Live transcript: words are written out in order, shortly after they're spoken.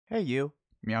Hey you,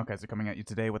 Meowkaiser coming at you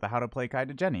today with a how to play guide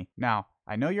to Jenny. Now,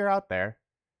 I know you're out there,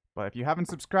 but if you haven't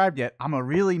subscribed yet, I'ma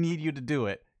really need you to do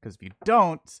it, because if you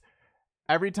don't,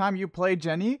 every time you play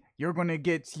Jenny, you're going to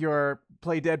get your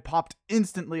play dead popped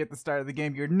instantly at the start of the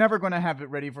game. You're never going to have it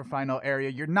ready for final area.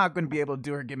 You're not going to be able to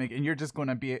do her gimmick, and you're just going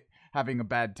to be having a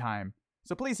bad time.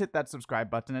 So please hit that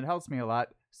subscribe button. It helps me a lot.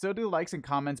 So do likes and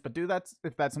comments, but do that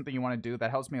if that's something you want to do.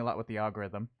 That helps me a lot with the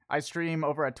algorithm. I stream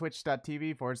over at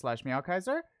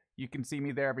twitch.tv/Meowkaiser. You can see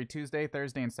me there every Tuesday,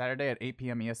 Thursday, and Saturday at 8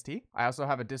 p.m. EST. I also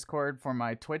have a Discord for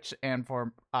my Twitch and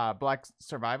for Black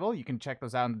Survival. You can check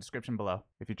those out in the description below.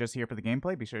 If you're just here for the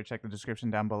gameplay, be sure to check the description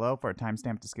down below for a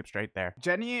timestamp to skip straight there.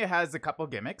 Jenny has a couple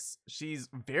gimmicks. She's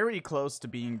very close to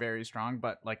being very strong,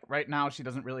 but like right now, she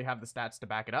doesn't really have the stats to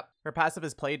back it up. Her passive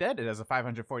is Play Dead. It has a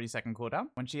 540-second cooldown.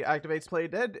 When she activates Play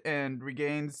Dead and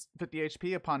regains 50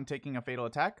 HP upon taking a fatal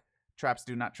attack, traps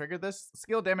do not trigger this.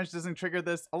 Skill damage doesn't trigger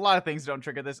this. A lot of things don't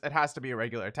trigger this. It has to be a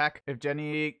regular attack. If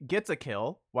Jenny gets a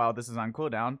kill while this is on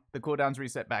cooldown, the cooldowns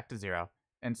reset back to 0.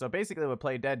 And so basically what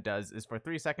Play Dead does is for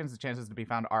 3 seconds, the chances to be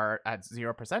found are at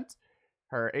 0%.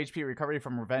 Her HP recovery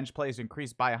from revenge play is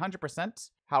increased by 100%.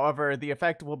 However, the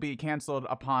effect will be canceled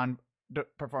upon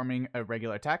performing a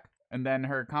regular attack. And then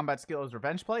her combat skill is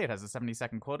Revenge Play. It has a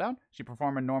 70-second cooldown. She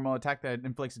performs a normal attack that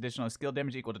inflicts additional skill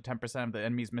damage equal to 10% of the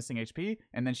enemy's missing HP.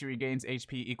 And then she regains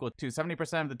HP equal to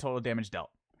 70% of the total damage dealt.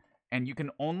 And you can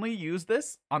only use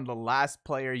this on the last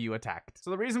player you attacked.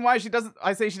 So the reason why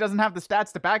I say she doesn't have the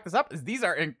stats to back this up is these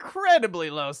are incredibly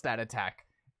low stat attack.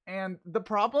 And the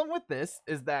problem with this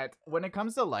is that when it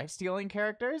comes to life-stealing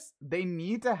characters, they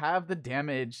need to have the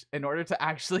damage in order to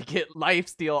actually get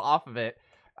life-steal off of it.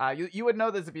 You would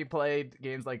know this if you played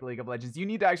games like League of Legends. You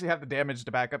need to actually have the damage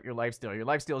to back up your lifesteal. Your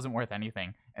lifesteal isn't worth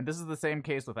anything. And this is the same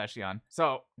case with Eshion.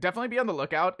 So definitely be on the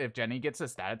lookout if Jenny gets a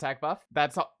stat attack buff.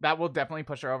 That will definitely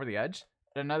push her over the edge.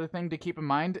 Another thing to keep in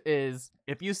mind is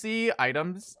if you see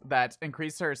items that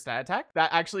increase her stat attack, that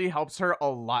actually helps her a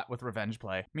lot with revenge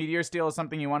play. Meteor Steel is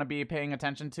something you want to be paying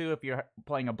attention to if you're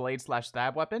playing a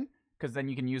blade/stab weapon, because then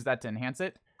you can use that to enhance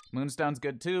it. Moonstone's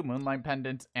good too. Moonlight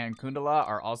Pendant and Kundala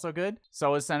are also good.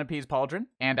 So is Centipede's Pauldron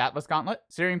and Atlas Gauntlet.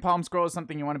 Searing Palm Scroll is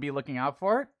something you want to be looking out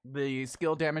for. The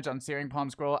skill damage on Searing Palm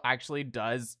Scroll actually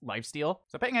does lifesteal.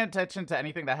 So paying attention to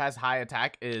anything that has high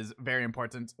attack is very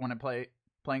important when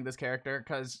playing this character,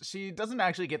 because she doesn't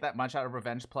actually get that much out of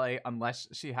revenge play unless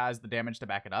she has the damage to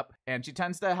back it up. And she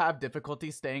tends to have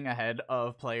difficulty staying ahead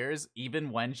of players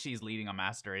even when she's leading a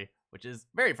mastery, which is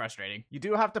very frustrating. You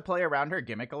do have to play around her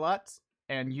gimmick a lot.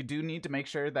 And you do need to make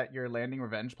sure that you're landing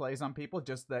revenge plays on people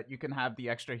just that you can have the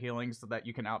extra healing so that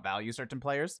you can outvalue certain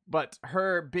players. But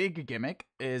her big gimmick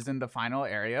is in the final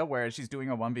area where she's doing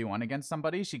a 1v1 against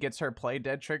somebody. She gets her Play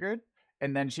Dead triggered,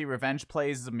 and then she revenge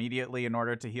plays immediately in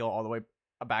order to heal all the way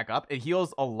back up. It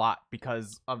heals a lot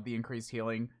because of the increased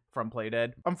healing from Play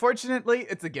Dead. Unfortunately,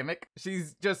 it's a gimmick.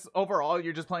 She's just, overall,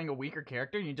 you're just playing a weaker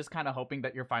character, and you're just kind of hoping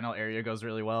that your final area goes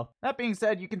really well. That being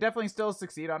said, you can definitely still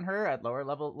succeed on her at lower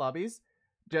level lobbies.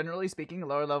 Generally speaking,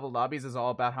 lower level lobbies is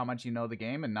all about how much you know the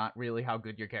game and not really how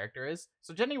good your character is.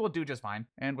 So Jenny will do just fine.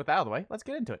 And with that out of the way, let's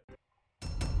get into it.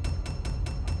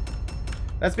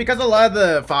 That's because a lot of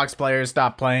the Fox players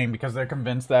stop playing because they're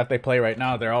convinced that if they play right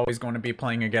now, they're always going to be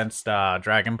playing against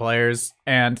Dragon players.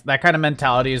 And that kind of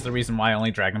mentality is the reason why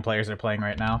only Dragon players are playing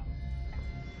right now.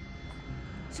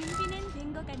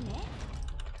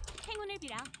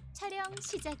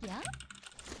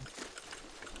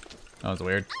 That was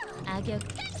weird.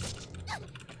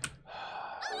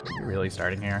 You're really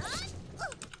starting here.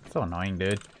 So annoying,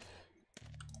 dude.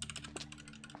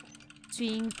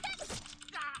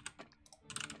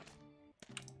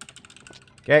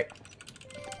 Okay.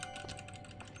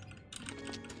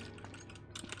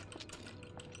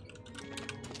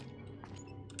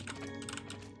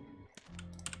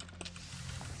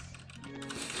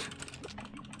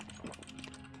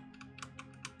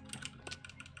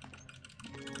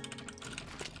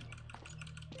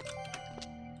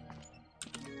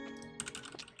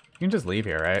 You can just leave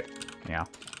here, right? Yeah.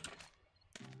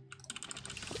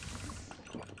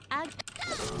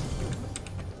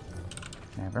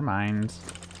 Never mind.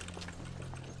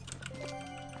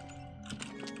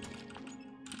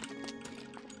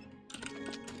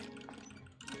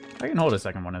 I can hold a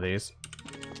second one of these.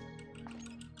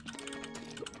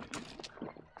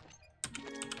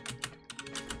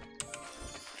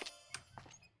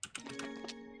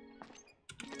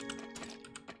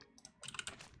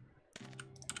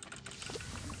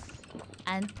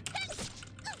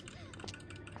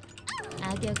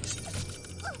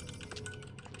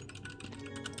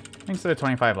 Thanks to the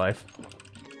 25 life.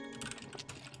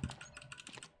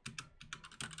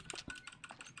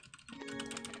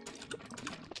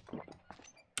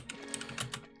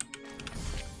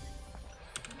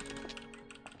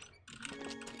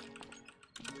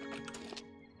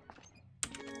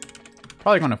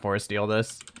 Probably going to force steal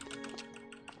this.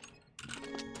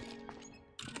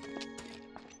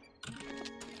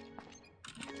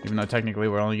 Even though technically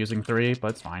we're only using 3,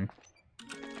 but it's fine.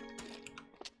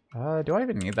 Do I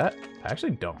even need that? I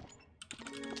actually don't.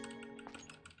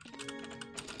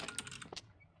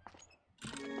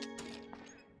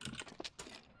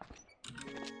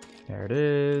 There it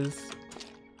is.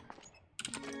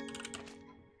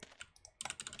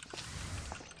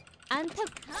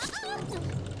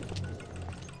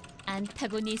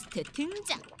 안타고니스트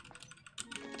등장.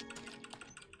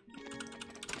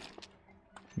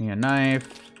 Need a knife.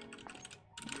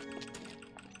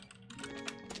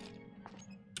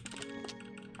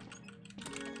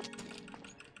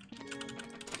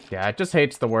 Yeah, it just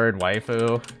hates the word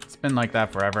waifu. It's been like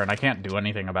that forever, and I can't do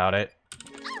anything about it.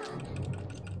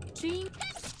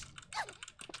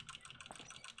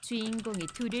 주인공이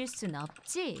둘일 순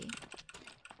없지.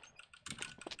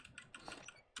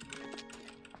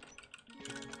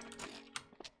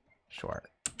 Sure.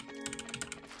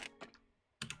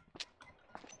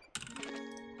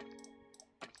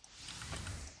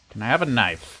 Can I have a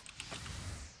knife?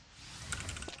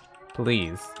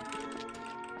 Please.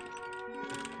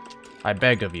 I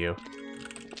beg of you.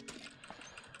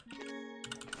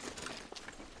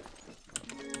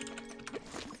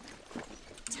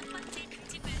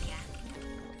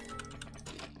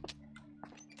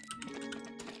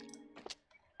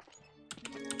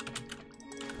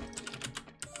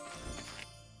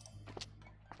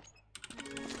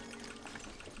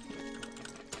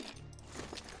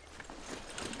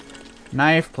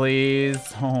 Knife, please.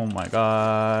 Oh my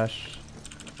gosh.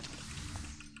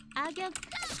 악역.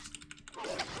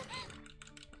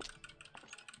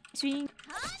 주인.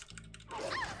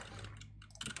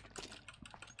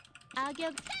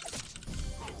 악역.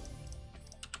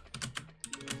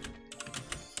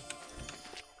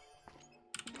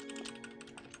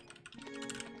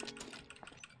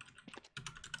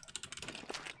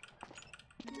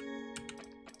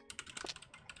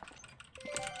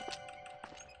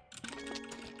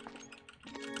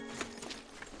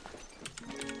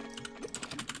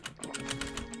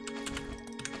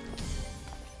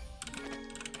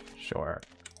 Sure.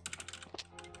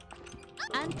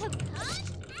 안타.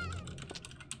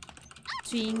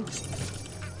 주인.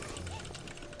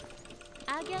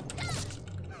 악역.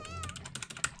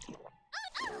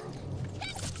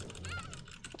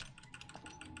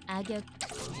 악역.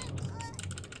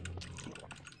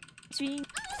 주인.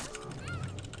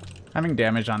 Having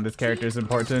damage on this character is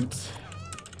important.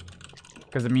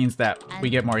 Because it means that we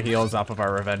get more heals off of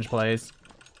our revenge plays.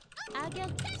 악역.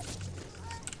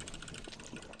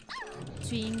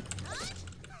 주인.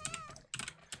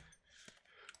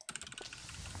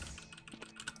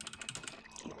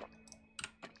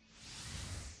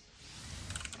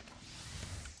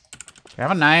 I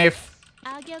have a knife.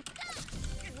 악역.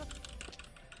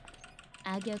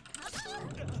 악역.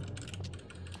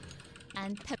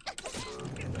 안타.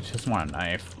 I just want a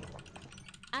knife.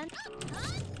 안.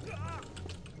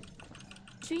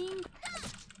 주인.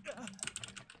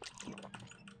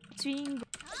 주인.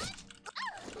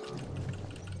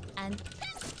 안.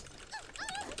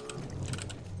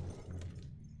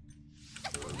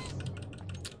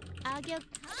 악역.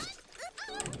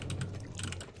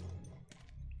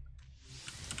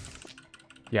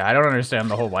 Yeah, I don't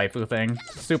understand the whole waifu thing.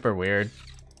 Super weird.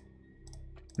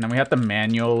 And then we have to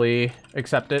manually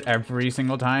accept it every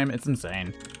single time. It's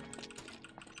insane.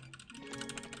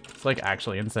 It's like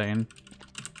actually insane.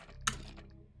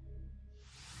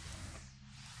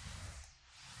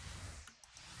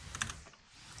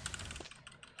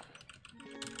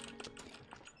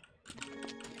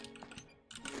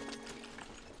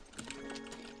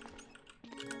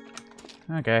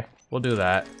 Okay, we'll do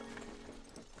that.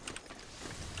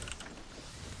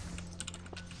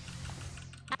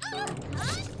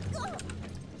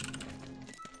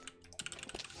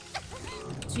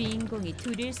 주인공이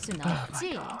둘일 순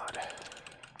없지.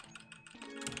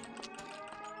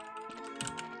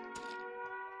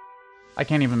 I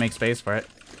can't even make space for it.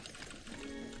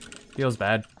 Feels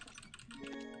bad.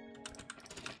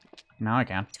 Now I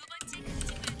can.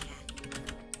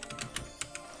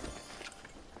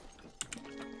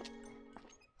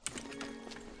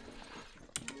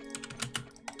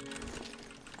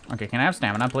 Okay, can I have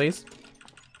stamina, please?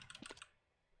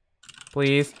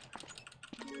 Please.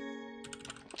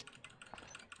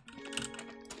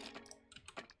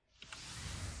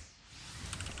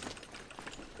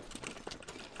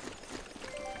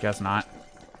 Guess not.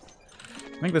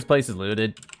 I think this place is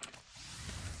looted.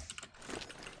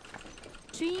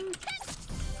 주인.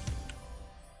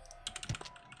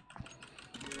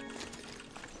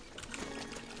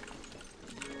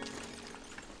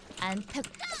 안타.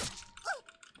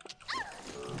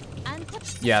 안타.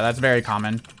 Yeah, that's very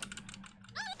common.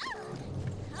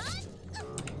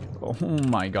 Oh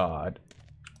my god.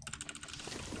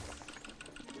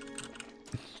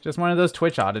 Just one of those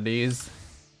Twitch oddities.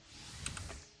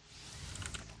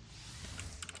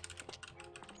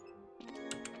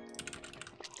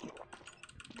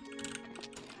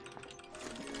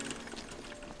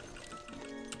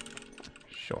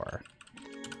 Sure.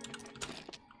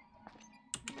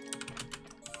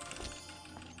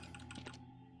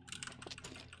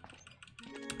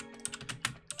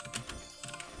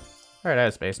 Alright, I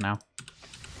have space now.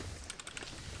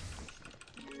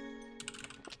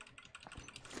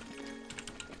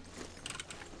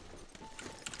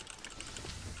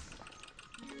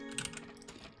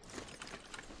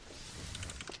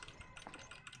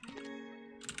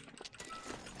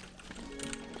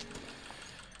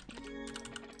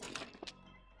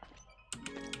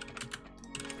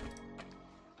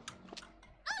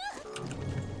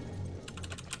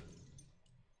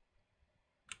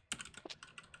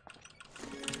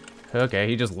 Okay,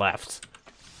 he just left.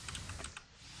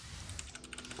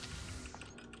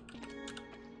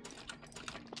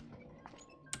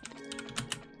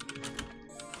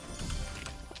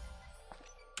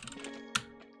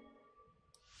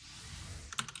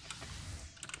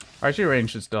 Archie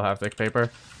range should still have thick paper.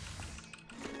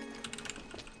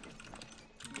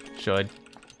 Should.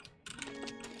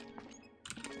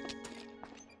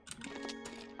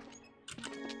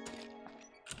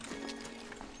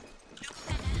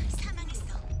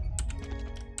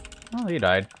 Oh, he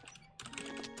died.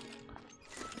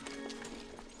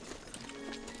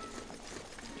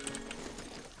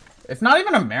 It's not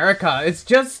even America, it's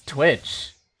just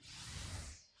Twitch.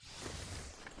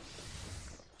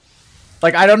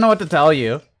 Like, I don't know what to tell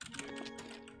you.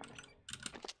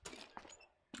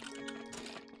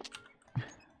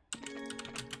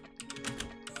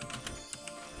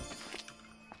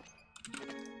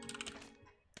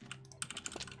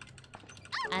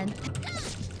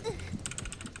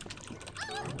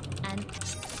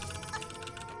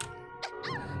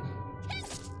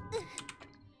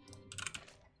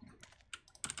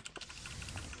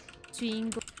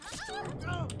 주인공.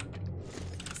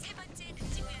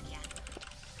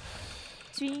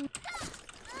 주인.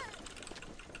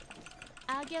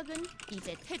 악역은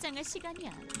이제 퇴장할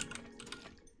시간이야.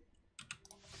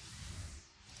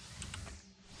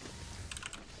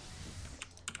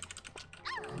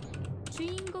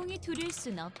 주인공이 둘일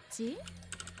순 없지.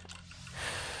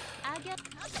 악역.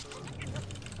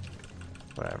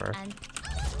 Whatever.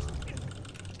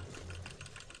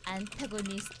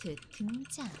 안타고니스트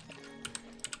등장.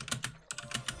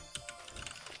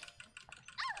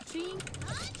 주인.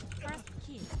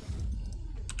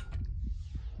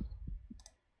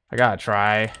 I gotta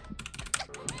try.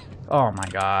 Oh my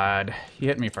god. He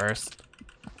hit me first.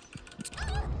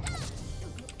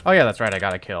 Oh yeah, that's right, I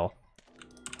got a kill.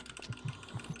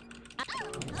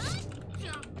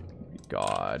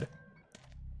 God.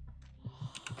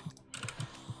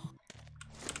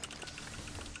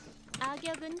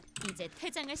 악역은 이제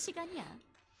퇴장할 시간이야.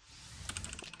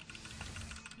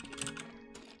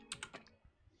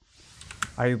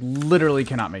 I literally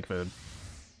cannot make food.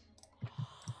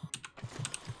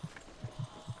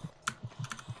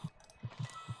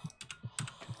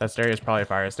 That stereo is probably a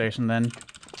fire station then.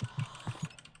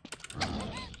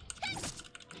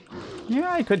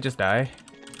 Yeah, I could just die.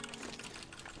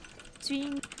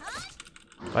 주인.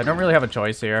 I don't really have a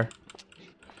choice here.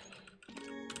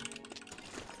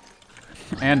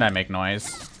 And I make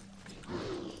noise.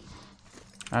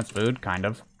 That's food, kind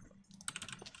of.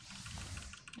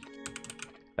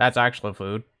 That's actual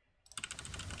food.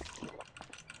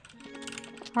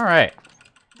 Alright.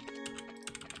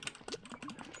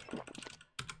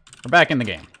 We're back in the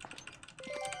game.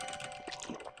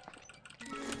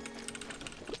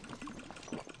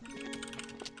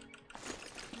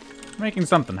 Making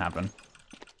something happen.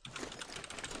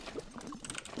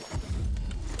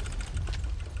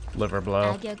 Liver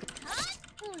blow.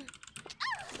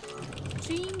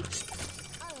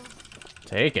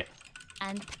 Take it.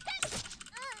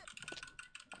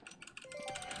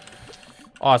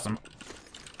 Awesome.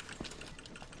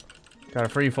 Got a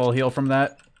free full heal from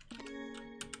that.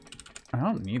 I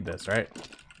don't need this, right?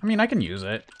 I mean, I can use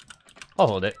it. I'll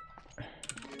hold it.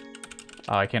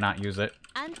 Oh, I cannot use it.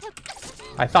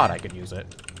 I thought I could use it.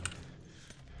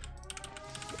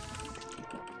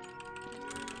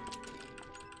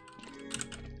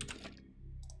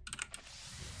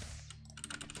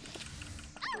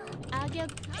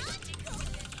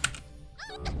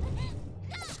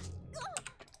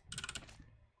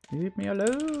 Leave me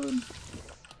alone.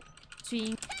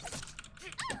 주인.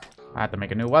 I have to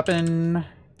make a new weapon.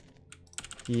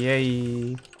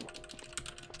 Yay.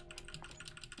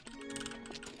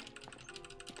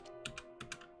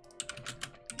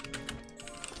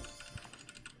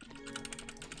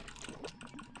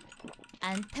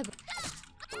 안 타고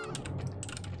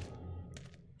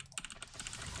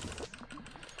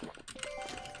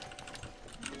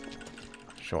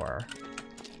Sure.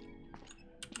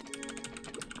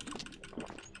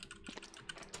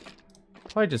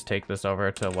 Probably just take this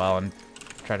over to a well and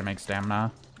try to make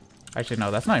stamina. Actually,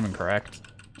 no, that's not even correct.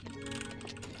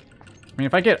 I mean,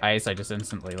 if I get ice, I just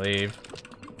instantly leave.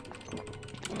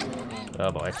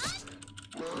 Oh boy.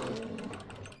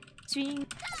 주인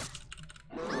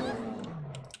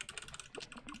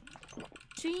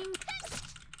주인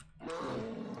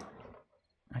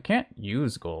I can't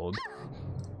use gold.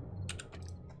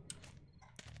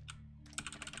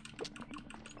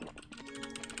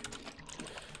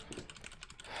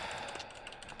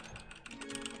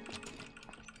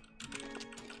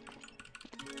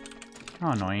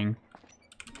 How annoying.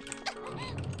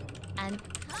 안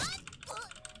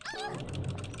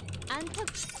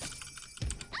타고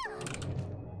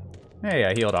Hey,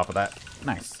 I healed off of that.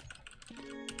 Nice.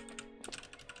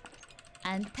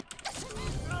 안 타.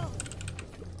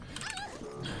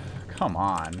 Come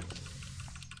on.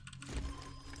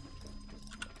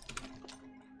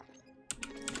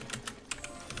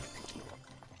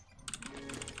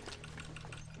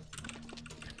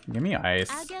 Give me ice.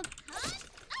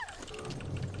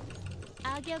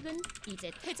 악역은 이제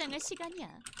퇴장할 시간이야.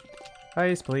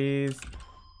 Ice, please.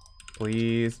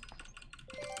 Please.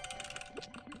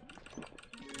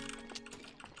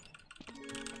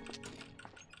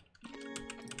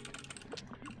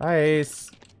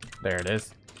 Ice. There it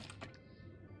is.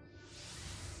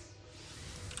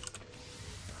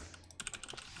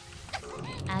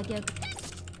 악역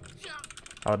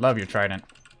I would love your trident.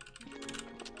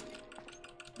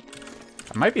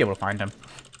 I might be able to find him.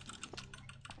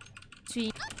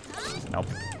 주인 Nope.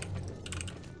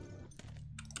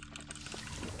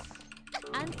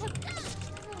 안 타고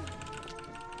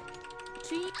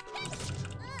주인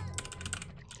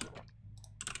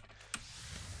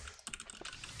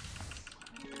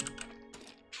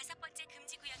다섯 번째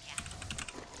금지 구역이야.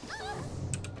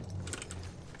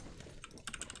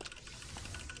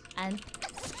 안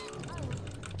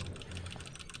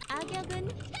악역은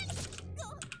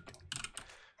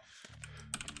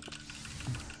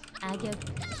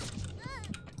악역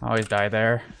Always die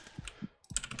there.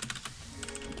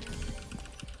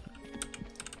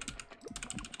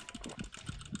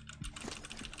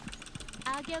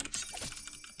 악역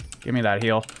Give me that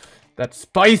heal. That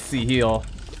spicy heal.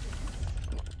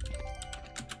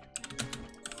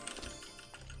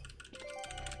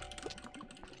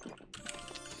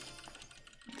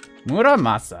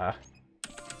 Muramasa.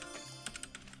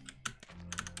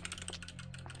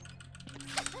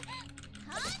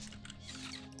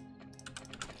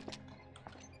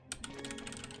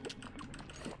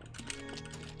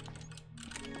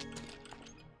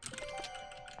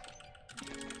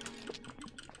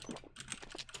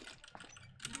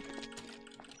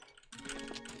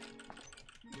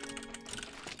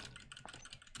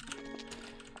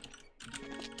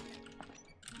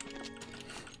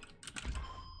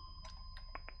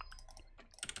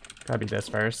 Gotta be this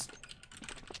first.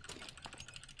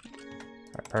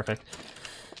 Alright, perfect.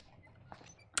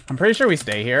 I'm pretty sure we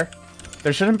stay here.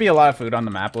 There shouldn't be a lot of food on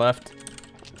the map left.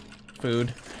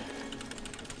 Food.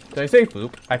 Did I say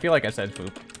foop? I feel like I said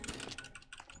foop.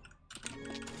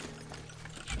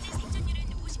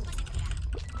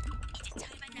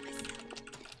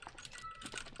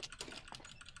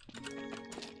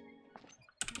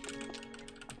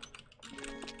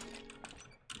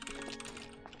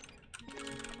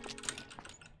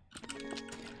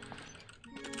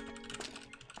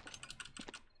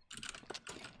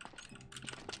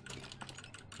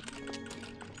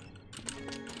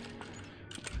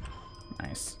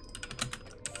 Nice.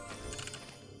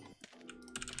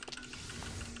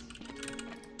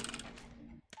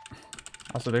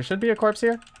 Also, there should be a corpse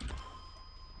here.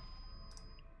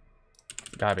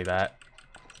 Gotta be that.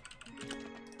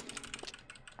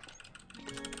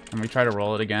 Can we try to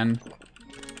roll it again?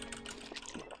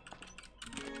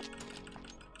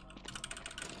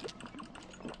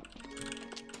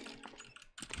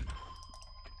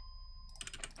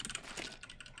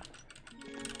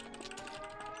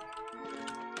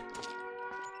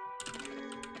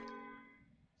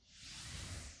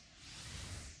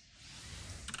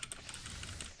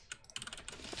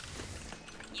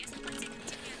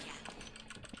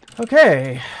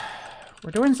 Okay,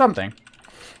 we're doing something.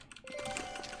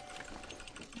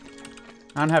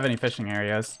 I don't have any fishing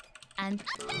areas. 안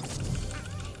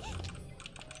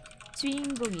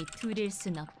주인공이 둘일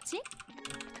순 없지?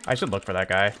 I should look for that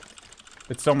guy.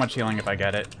 It's so much healing if I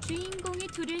get it. 주인공이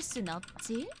둘일 순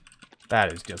없지?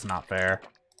 That is just not fair.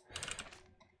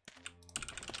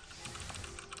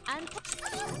 안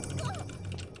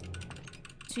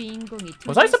주인공이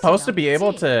Was I 둘일 supposed 순 to be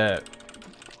able 없지? to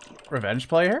revenge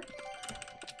play her?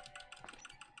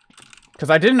 Because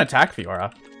I didn't attack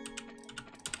Fiora.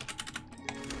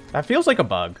 That feels like a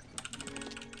bug.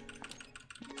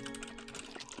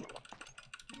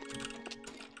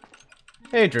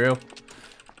 Hey, Drew.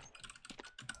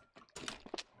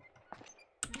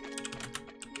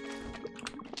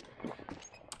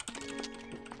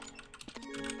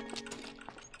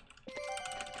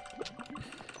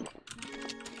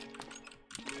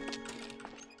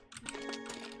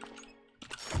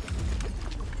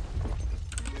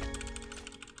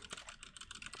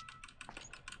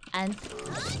 안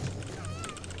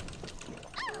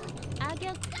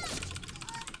악역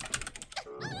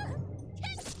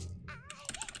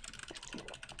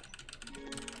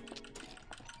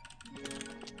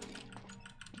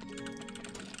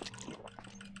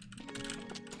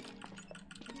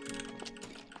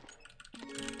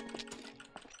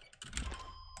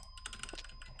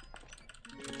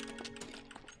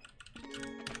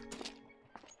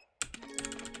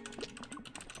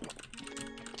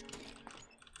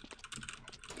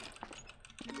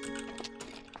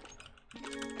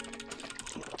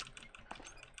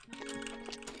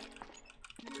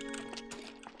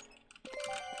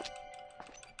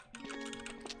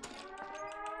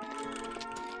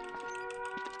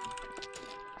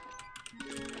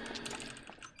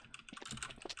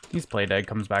He's play dead,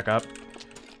 comes back up.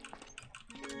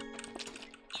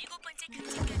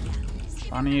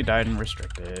 Bonnie died and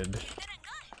restricted.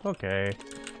 Okay.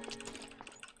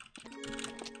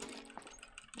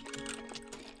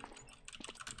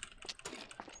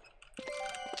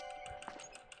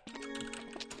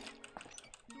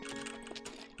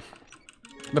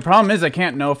 The problem is I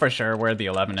can't know for sure where the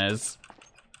 11 is.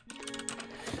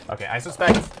 Okay, I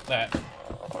suspect that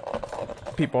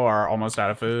people are almost out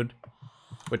of food,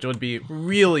 which would be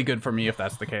really good for me if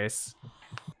that's the case.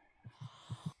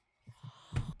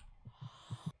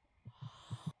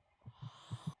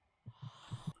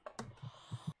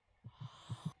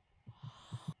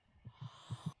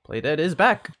 Playdead is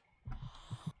back.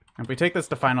 If we take this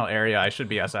to final area, I should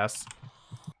be SS.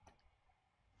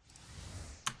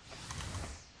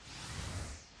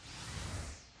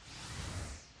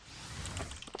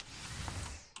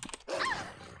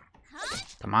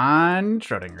 Come on,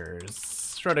 Schrodinger's.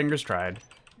 Schrodinger's tried.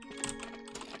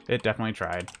 It definitely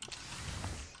tried.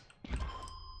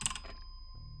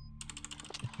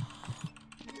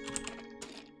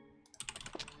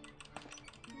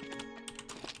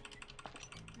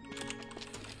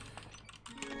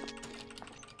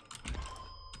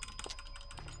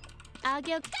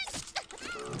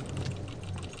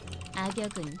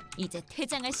 악역은 이제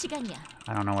퇴장할 시간이야.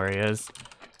 I don't know where he is.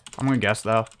 I'm gonna guess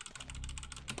though.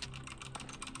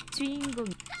 주인공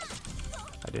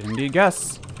I did indeed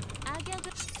guess.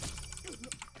 악역은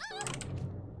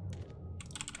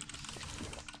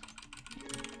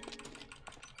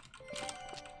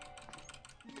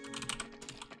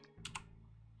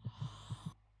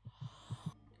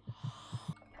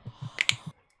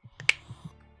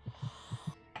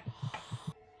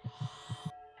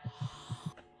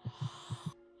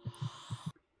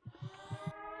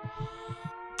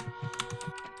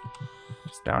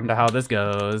Just down to how this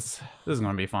goes. This is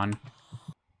gonna be fun.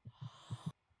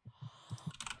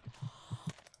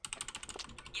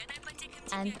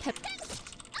 안타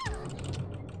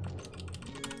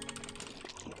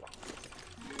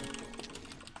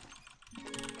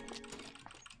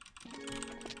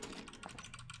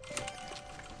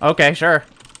Okay, sure.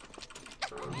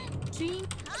 주인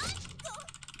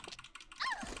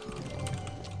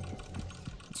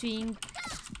주인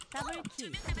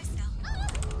더블킬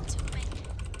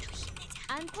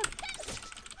안타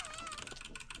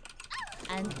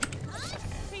안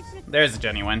트리플 There's a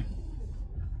genuine.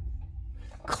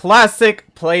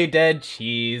 Classic play dead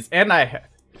cheese. And I...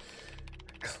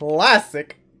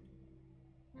 Classic.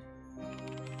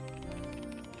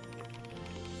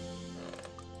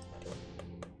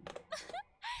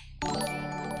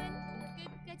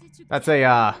 That's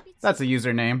a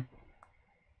username.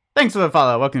 Thanks for the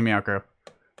follow. Welcome to Meowkaiser.